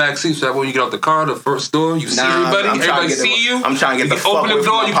off in the back seat so that when you get out the car, the first door, you see Nah, everybody. I'm trying to Everybody get the- see you. I'm trying to get you the can fuck open away the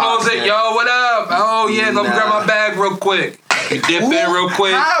from door, my you close pops, it. man. Yo, what up? Oh yeah, let me Nah. grab my bag real quick. You dip in real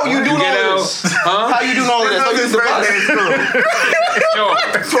quick. How you doing get all out? this? Huh? How you doing all this? How you the Yo,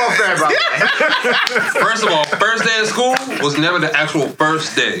 12th grade, bro. first of all, first day of school was never the actual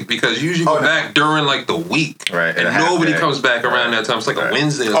first day because you usually go back during like the week, Right, and a half nobody day. comes back around that time. It's like a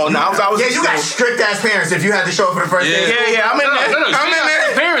Wednesday. Or Oh, something. no, I was Yeah, you got strict ass parents if you had to show up for the first day. Yeah, I'm in there. No, I'm in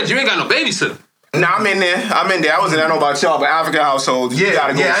there. Parents, you ain't got no babysitter. Nah, I'm in there. I wasn't. I don't know about y'all, but African households, you Yeah,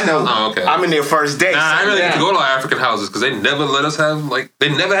 gotta go yeah, to I know. school. Oh, okay. I'm in there first day. Nah, I son. really Yeah. get to go to our African houses because they never let us have they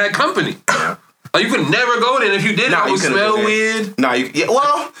never had company. Like you could never go there. And if you did, Nah, it you would couldn't smell go there. weird. Nah, yeah,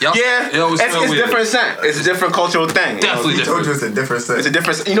 well, Yup. yeah, It always it's smell weird. different scent. It's a different cultural thing. you know? Definitely He told you different. it's a different set. It's a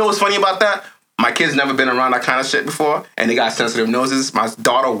different. You know what's funny about that? My kids never been around that kind of shit before, and they got sensitive noses. My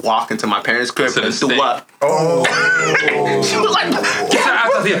daughter walked into my parents' crib So and the threw stink. up. Oh. She was like, Get her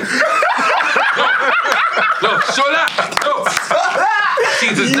out of here. No, show that. No. She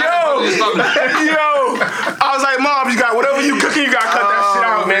does not your stomach. yo, I was like, Mom, you got whatever you cooking, you gotta cut that shit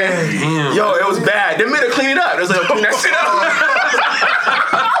out, man. Damn. Yo, it was bad. They made her clean it up. They was like, clean that shit up.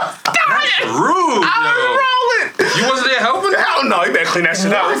 Rude. I was Yo. rolling. You wasn't there helping? Hell no, you better clean that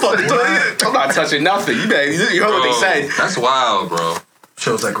shit out. I'm not touching nothing. You better. You heard what they said. That's wild, bro.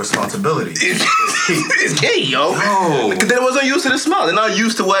 Shows like responsibility. It's gay, yo. No. Because they wasn't used to the smell. They're not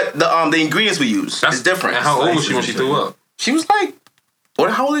used to what the ingredients we use. It's different. And how old was she when she threw up? She was like,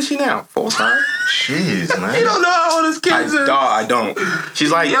 how old is she now? 4 or 5? Jeez, man. You don't know how old this kid is. I don't.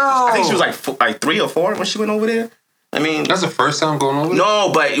 She's like, I think she was like 3 or 4 when she went over there. I mean, That's the first time going over there? no,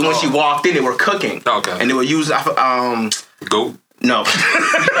 but when she walked in, they were cooking. Okay. And they were using, Goat. no.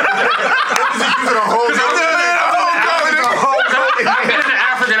 I've been in an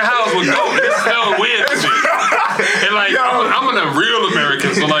African house with goat. It smelled weird to me. And like, I'm a real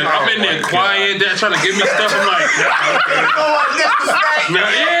American, so like, I'm in there quiet, they're trying to give me stuff. I'm like,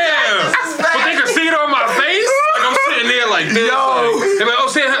 yeah. But they can see it on my face. Like, I'm sitting there like this. Like, they're like, oh,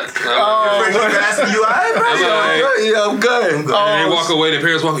 see her. Asking you, all right, bro? Yeah, I'm good. And they walk away, their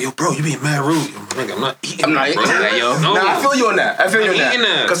parents walk away, yo, bro, you being mad rude. I'm not eating I'm not eating that, yo. No. Nah, I feel you on that. I feel you on I'm eating that.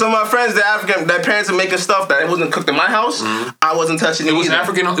 that. Because some of my friends, they're African, their parents are making stuff that wasn't cooked in my house. I wasn't touching it It was either.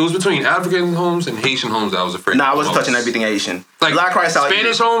 African. It was between African homes and Haitian homes that I was afraid. Nah, I of wasn't most. touching everything Asian. Like Black rice, I'll eat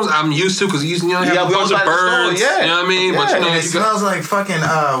Spanish it. homes, I'm used to because you have Yeah, a we bunch always of buy the store, birds. yeah. You know what I mean? But Yeah. you know, It you got, smells like fucking,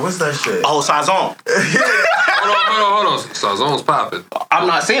 what's that shit? Oh, Sazon. hold on. Sazon's popping. I'm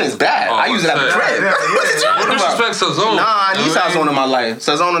not saying it's bad. Oh, I use it at the what's crib. that? What you No talking about? disrespect Sazon. Nah, I need You know what Sazon in my life.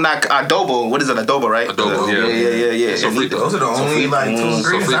 Sazon and that adobo. What is it? Adobo, right? Adobo, yeah. Yeah. Sofrito. Those are the only like 2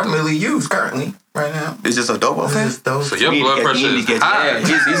 ingredients I Sofrito. really use currently right now. It's just adobo. Just those. So your blood pressure is high.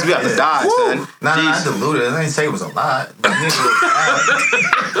 Yeah, he's about to die, son. Nah, I Jeez. diluted it. I didn't say it was a lot. You know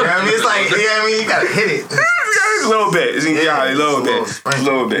what I mean? It's like, you know what I mean? You gotta hit it. A little bit. Yeah, a little bit. sprinkle. A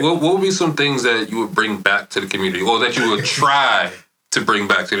little bit. What would be some things that you would bring back to the community, or that you would try to bring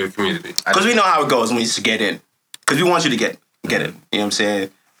back to the community? Because we know how it goes when we just get in. Because we want you to get it. You know what I'm saying?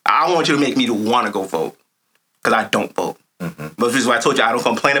 I want you to make me to want to go vote. Because I don't vote. But this is why I told you I don't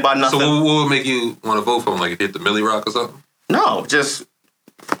complain about So nothing. what would make you want to vote for him? Like if you hit the Millie Rock or something? No, just,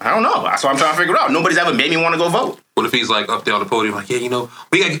 I don't know. That's what I'm trying to figure out. Nobody's ever made me want to go vote. What if he's like up there on the podium, like, yeah, you know,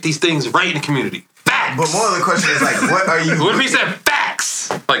 we gotta get these things right in the community. Facts. But more of the question is like, what are you? What if he said facts?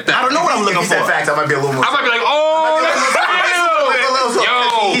 Like that. I don't know what I'm looking If he said for. facts, I might be a little more. I might be like, oh,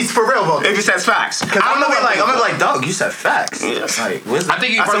 He's for real voting. If he says facts. I'm gonna be like, Doug, you said facts. Yeah. Like, what's I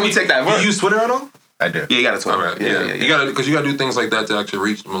think you That's how we take that You word. use Twitter at all? I do. Yeah, you got to talk. All right, yeah. You gotta, because you gotta do things like that to actually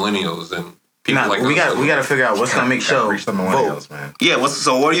reach millennials and people Nah, like we us. got to figure out what's gonna make Gotta sure reach the vote. millennials, man. Yeah,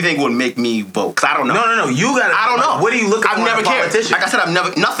 so what do you think would make me vote? Because I don't know. No. You got. I don't know. What do you look at? I've never cared. Like I said,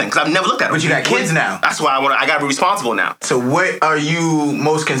 nothing. Because I've never looked at it. But you got kids now. That's why I got to be responsible now. So what are you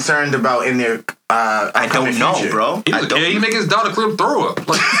most concerned about in their? I don't know, bro. He I was don't. he make his daughter clear throw up.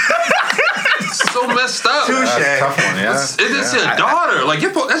 Like, so so messed up. Touche. Tough one, yeah. It's your daughter. Like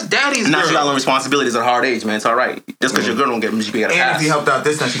that's daddy's Now girl. she got learn responsibilities at a hard age, man. It's all right. Just because your girl don't get them, she got a And if pass. he helped out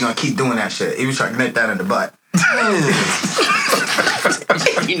this time, she's gonna keep doing that shit. He was trying to nip that in the butt.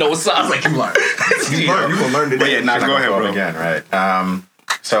 You know what's up. Like you learn. You gonna learn But today. yeah, nah, Not go gonna ahead, bro. again, right?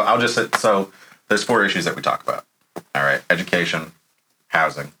 So I'll just so there's 4 issues that we talk about. All right, education,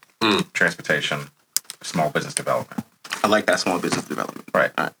 housing, transportation, small business development. I like that small business development.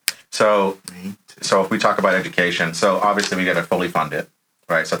 Right. All right. So if we talk about education, so obviously we got to fully fund it,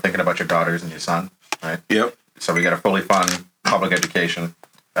 right? So thinking about your daughters and your son, right? Yep. So we got to fully fund public education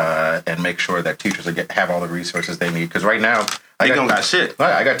and make sure that teachers have all the resources they need. Because right now, They don't got shit.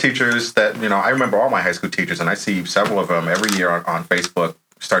 I got teachers that, I remember all my high school teachers, and I see several of them every year on Facebook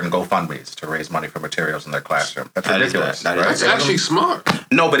starting GoFundMes to raise money for materials in their classroom. That's That is ridiculous. bad. That right? is That's actually smart.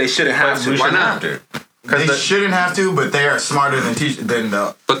 No, but they shouldn't have to. We Why shouldn't not? have to. They shouldn't have to, but they are smarter than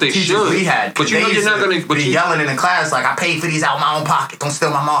the But they teachers should. we had. But you know They you're not used to gonna- but be you- yelling in the class like, I paid for these out of my own pocket. Don't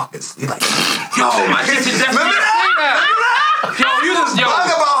steal my markers. You're like, Yo, my teacher definitely say that. Yo, you just bug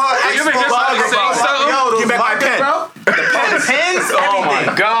about her. You ever hear somebody say something? Yo, those Give back my markers, pen. bro. The pens, Oh my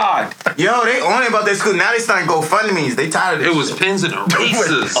everything. God. Yo, they on about their school. Now they starting to go GoFundMes. They tired of this It was shit. pins and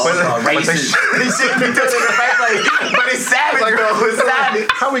erasers. Racist. They shouldn't be doing it right, like, but it's savage, bro. It's savage.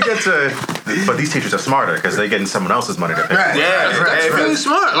 How we get to? But these teachers are smarter because they're getting someone else's money to pay. Right. Yeah, Right. That's Right. really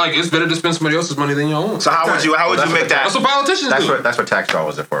smart. Like it's better to spend somebody else's money than your own. So how would you make that? That's what politicians That's do. what tax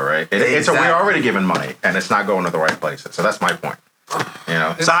dollars are for, right? It's Exactly. we're already giving money, and it's not going to the right places. So that's my point.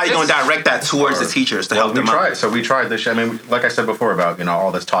 So how you gonna direct that towards the teachers to help we them tried. out? So we tried this. I mean, like I said before about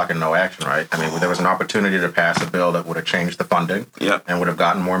all this talk and no action, right? I mean, there was an opportunity to pass a bill that would have changed the funding, Yep. and would have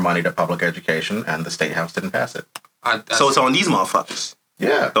gotten more money to public education, and the state house didn't pass it. So it's on these motherfuckers,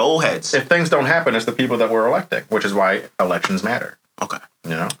 Yeah. the old heads. If things don't happen, it's the people that we're electing, which is why elections matter. Okay.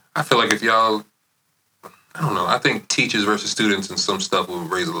 I feel like if y'all, I don't know. I think teachers versus students and some stuff will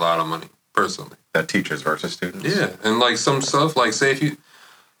raise a lot of money. Personally, That teachers versus students. yeah, and like some stuff, like say if you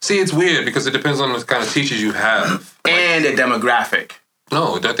see, it's weird because it depends on the kind of teachers you have. And the demographic.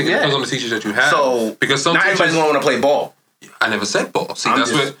 No, I think it depends on the teachers that you have. So because some not teachers, everybody's gonna want to play ball. I never said ball. See, I'm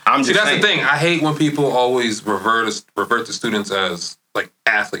that's just that's saying. the thing. I hate when people always revert to students as like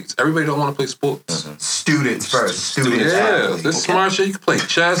athletes. Everybody don't want to play sports. Students first. Students. Yeah, athletes. this smart shit. You can play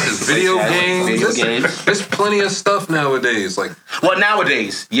chess. There's video games. Video games. There's plenty of stuff nowadays. Like Well,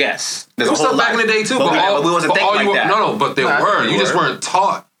 nowadays, yes. There's there was a whole stuff back in lot. the day too. But we wasn't but thinking all like you were, that. No, but there Nah, were. they You just were. weren't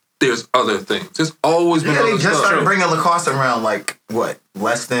taught. There's other things. There's always been Yeah, they other just stuff. started bringing lacrosse around like what,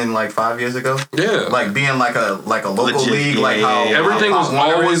 less than like 5 years ago. Yeah. Like being like a local Legit, league, like yeah, how yeah, yeah. Everything how was Pop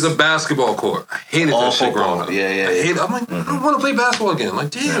Warner always is. a basketball court. I hated All that shit football. growing up. Yeah. I hated. I'm like, I don't want to play basketball again. Like,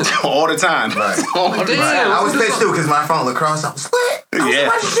 damn. all the time. Right. All the Damn. time. I was pissed too because when I found lacrosse, I was lit. Yeah.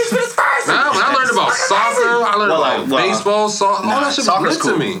 Why did you teach me this first? Now, when I learned about soccer, I learned about baseball, soccer. All that shit was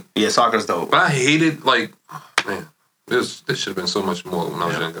lit to me. Yeah, soccer's dope. But I hated, like, man, this should have been so much more when I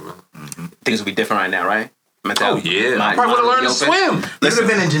was younger, man. Things will be different right now, right? Oh, yeah. I probably would have learned to swim. You should have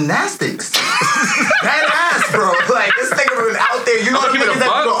been in gymnastics. That ass, bro. Like, this nigga was out there. You know I'm the gonna keep it niggas a that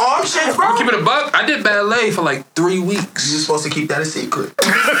buck. do the arm shit, bro? I'm keeping it a buck. I did ballet for like 3 weeks. You're supposed to keep that a secret.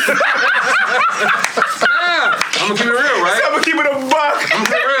 Yeah, I'm gonna keep it real, right? I'm gonna keep it a buck. I'm gonna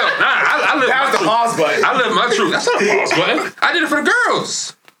keep it real. Nah, I live my That was the truth. pause button. I live my truth. That's not a pause button. I did it for the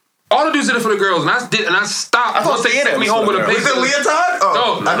girls. All the dudes did it for the girls, and I stopped. I thought once they theater sent me was home for with a the Was paper. it leotard?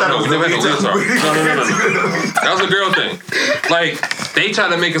 Oh, No, I thought it was we never had no leotard. leotard. That was a girl thing. Like, they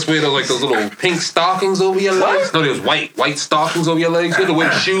tried to make us wear those little pink stockings over your legs. No, there was white stockings over your legs. You had to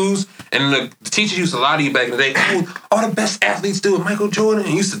wear shoes. And the teachers used to lie to you back in the day. Oh, all the best athletes do it. Michael Jordan.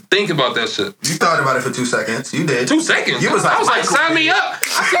 And you used to think about that shit. You thought about it for 2 seconds. You did. 2 seconds. You was like, I was like, Michael. sign me up.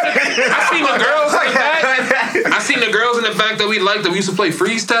 I seen the girls in the back. I seen the girls in the back that we liked that we used to play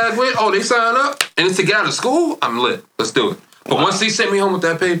freeze tag with. Oh, they sign up. And it's to get out of school. I'm lit. Let's do it. But once they sent me home with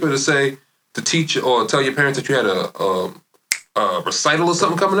that paper to say to teach or tell your parents that you had a recital or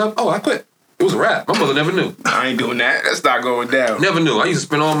something coming up, oh, I quit. It was a wrap. My mother never knew. I ain't doing that. That's not going down. Never knew. I used to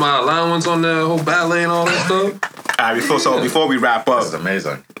spend all my allowance on the whole ballet and all that stuff. All right, before we wrap This is up,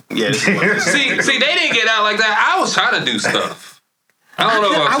 amazing. yeah, this is See, they didn't get out like that. I was trying to do stuff. I don't know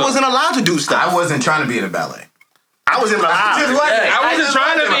about I wasn't allowed to do stuff. I wasn't trying to be in a ballet. I wasn't allowed. Just wasn't. I wasn't just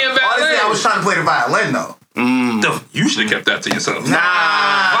trying to wasn't. be in ballet. Honestly, I was trying to play the violin though. You should have kept that to yourself. Nah.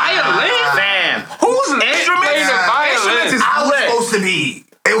 Violin? Fam. Who's Instruments? playing the violin? Instruments is I was lit. supposed to be.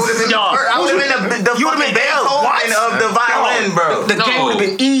 It would have been. Yo, I would have been the you would've been fucking what? Beethoven of the violin, bro. The game would have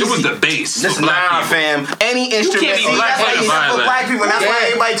been easy. It was the bass. Listen, for black nah, people. fam. Any instrument. can't be black That's why playing you violin. for black people. That's why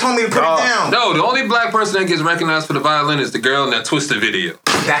everybody told me to put Dog. it down. No, the only black person that gets recognized for the violin is the girl in that Twister video.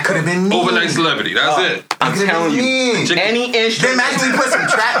 That could have been me. Overnight celebrity. That's it. I'm telling you. Any Then instrument. imagine we put some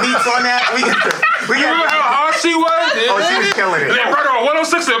trap beats on that. We You remember how hard she was? Oh, she was killing it. Yeah, brother, on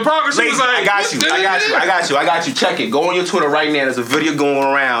 106 in progress, she was like, I got you. Check it. Go on your Twitter right now. There's a video going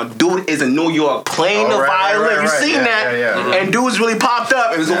around. Dude is in New York playing the violin. You seen that? Yeah. And dudes really popped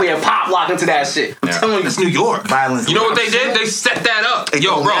up. It was a way of pop lock into that shit. I'm telling you. it's New York. Violence. You know what they did? They set that up. It Yo,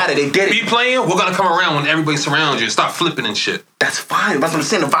 don't bro, matter. They did it. be playing, we're gonna come around when everybody surrounds you and start flipping and shit. That's fine. That's what I'm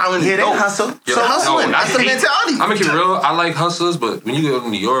saying. The violin Yeah, is they dope. hustle. Yeah. So hustling. No, That's the mentality. I'm gonna keep it real. I like hustlers, but when you go to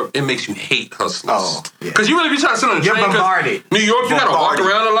New York, it makes you hate hustlers. Oh, yeah. Because you really be trying to sit on the You're train. 'cause bombarded. New York, you gotta walk Bombarded.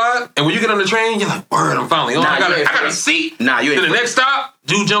 around a lot, and when you get on the train, you're like, "Word, I'm finally on. Nah, I got you ain't a fit. seat." Nah, you ain't Then the fit. next stop,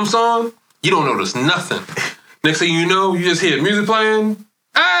 dude jumps on. You don't notice nothing. Next thing you know, you just hear music playing.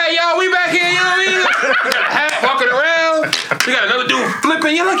 Hey, yo, we back here, you know what I mean? You got a hat walking around. You got another dude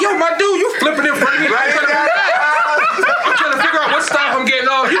flipping. You're like, yo, my dude, you flipping in front of me. I'm trying to figure out what stop I'm getting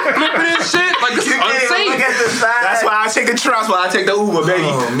off. You flipping and shit? Like, this is unsafe. That's why I take the trust. Why I take the Uber, baby.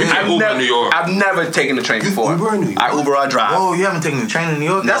 You take Uber in New York. I've never taken the train before. Uber in New York? I Uber or drive. Oh, you haven't taken the train in New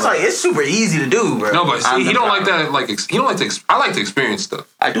York? That's Never. like, it's super easy to do, bro. No, but see, I've he never don't like tried that. Like, he don't like to. I like to experience stuff.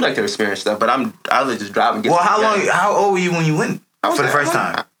 I do like to experience stuff, but I was just driving. Well, how old were you when you went for the first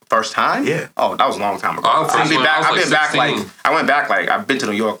time? First time? Yeah. Oh, that was a long time ago. Oh, I've been back. I was like 16. I went back like I've been to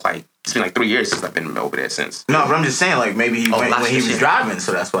New York like it's been like 3 years since I've been over there since. No, but I'm just saying, like, maybe he went last when he was year. driving,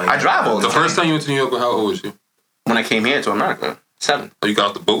 so that's why. I drive all the The time. first time you went to New York, how old was you? When I came here to America, 7. Oh, you got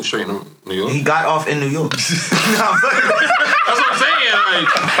off the boat straight in New York? He got off in New York. That's what I'm saying. Like,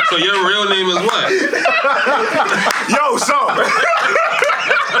 so your real name is what? Yo, so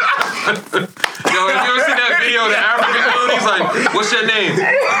Yo, have you ever seen that video of the African dude? He's like, what's your name?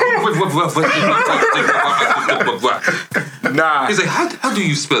 nah. He's like, how do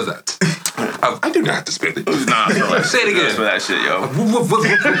you spell that? I do not have to spell it. Nah, bro. Say it again. For that shit, yo. I'm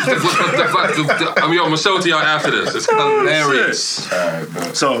gonna show it to y'all after this. It's hilarious.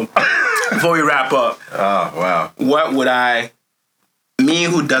 So before we wrap up, Oh, wow. what would me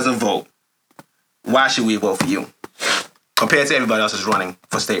who doesn't vote, why should we vote for you? Compared to everybody else that's running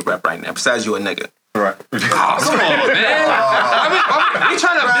for state rep right now, besides you a nigga. Right. Oh, come on, man. We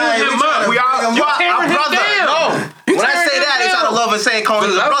trying to build him up. We are You tearing him brother. down. No. You When I tearing say him that, it's down. out of love and saying calling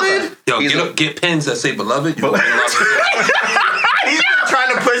him a brother. Beloved? Yo, He's get pens that say beloved. You beloved. He's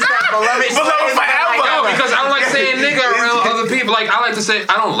trying to push that beloved. Beloved forever. No, because I don't like saying nigga around other people. Like, I like to say,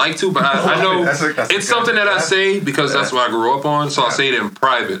 I don't like to, but I know That's a it's something that I say because that's what I grew up on. So I say it in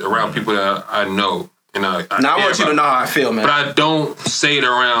private around people that I know. And I Now I care want you to about. know how I feel, man. But I don't say it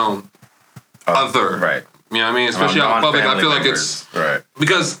around other. Right. You know what I mean? Especially out in public. I feel like it's... Right.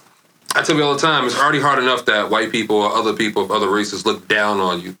 Because I tell you all the time, it's already hard enough that white people or other people of other races look down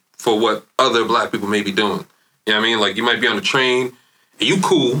on you for what other black people may be doing. You know what I mean? Like, you might be on the train and you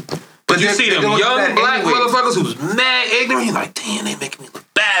cool, but you they're- see them they're doing young that black anyway. motherfuckers who's mad ignorant. You're like, damn, they making me look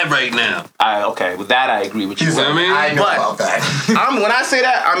bad right now. Okay, with that I agree with you. You know what I mean? I know But- about that. When I say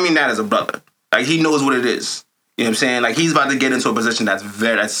that, I mean that as a brother. Like, he knows what it is. You know what I'm saying? Like, he's about to get into a position that's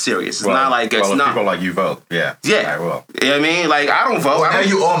serious. It's not like it's if not. people like you vote, yeah. Yeah. I will. You know what I mean? Like, I don't vote. Now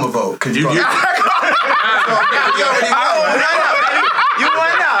you owe him a vote because you. You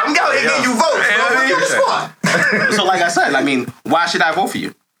won now. I'm going to give you votes. So, like I said, I mean, why should I vote for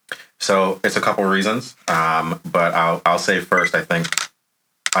you? So it's a couple reasons, but I'll say first, I think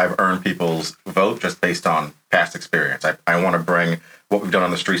I've earned people's vote just based on past experience. I want to bring what we've done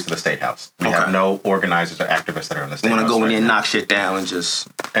on the streets to the State House. We have no organizers or activists that are in the State I House. want to go in there and now. knock shit down and just...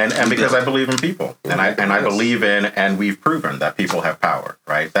 And because I believe in people, and I believe in, and we've proven that people have power,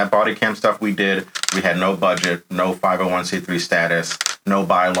 right? That body cam stuff we did, we had no budget, no 501c3 status, no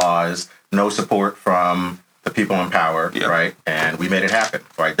bylaws, no support from the people in power, right? And we made it happen,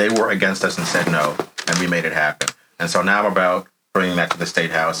 right? They were against us and said no, and we made it happen. And so now I'm about bringing that to the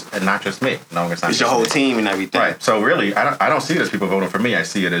State House, and not just me. No, it's not. It's your whole team and everything. Right. So really, I don't see it as people voting for me. I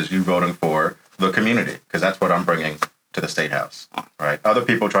see it as you voting for the community, because that's what I'm bringing to the State House, right? Other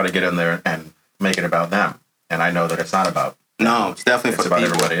people try to get in there and make it about them, and I know that it's not about. No, it's definitely It's for the about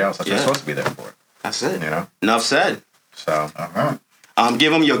people. everybody else. That's what you're supposed to be there for. That's it. You know. Enough said. So.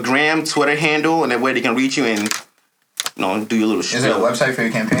 Give them your Gram, Twitter handle, and then where they can reach you and do your little Is there a website for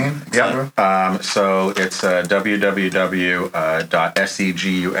your campaign? Yeah. So it's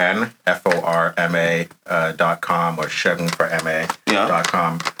www.segunforma.com or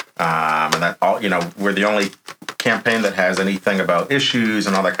shegunforma.com. And that all, we're the only campaign that has anything about issues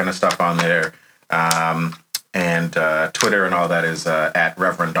and all that kind of stuff on there. And Twitter and all that is at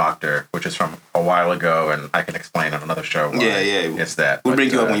Reverend Doctor, which is from a while ago, and I can explain on another show. Yeah. It's that. We'll bring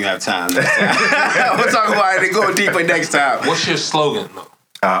you up when you have time. We'll talk about it and go deeper next time. What's your slogan, though?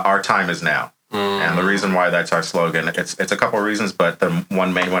 our time is now. And the reason why that's our slogan, it's a couple of reasons, but the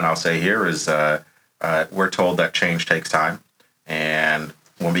one main one I'll say here is we're told that change takes time. And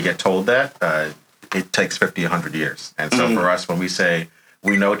when we get told that, it takes 50, 100 years. And so for us, when we say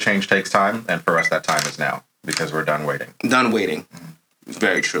we know change takes time, and for us that time is now because we're done waiting. Done waiting. It's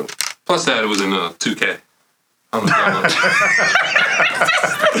very true. Plus that it was in 2K. I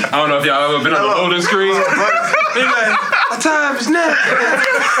don't know if y'all ever been on the loading screen. My time is now.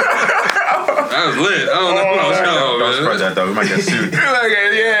 That was lit. I don't know what I was Don't spread that though. We might get sued.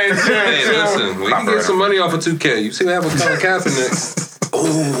 Hey, listen, we can get some money off of 2K. You see what happened with Colin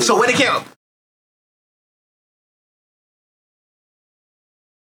Kaepernick? So when it came,